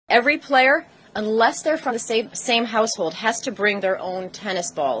Every player, unless they're from the same household, has to bring their own tennis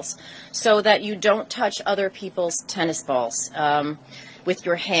balls so that you don't touch other people's tennis balls with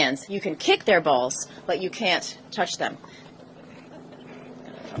your hands. You can kick their balls, but you can't touch them.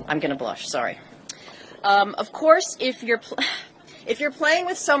 I'm going to blush, sorry. Of course, if you're playing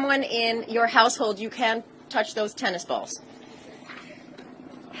with someone in your household, you can touch those tennis balls.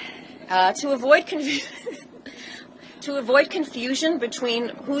 To avoid confusion between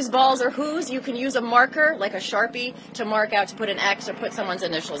whose balls are whose, you can use a marker, like a Sharpie, to mark out, to put an X or put someone's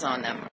initials on them.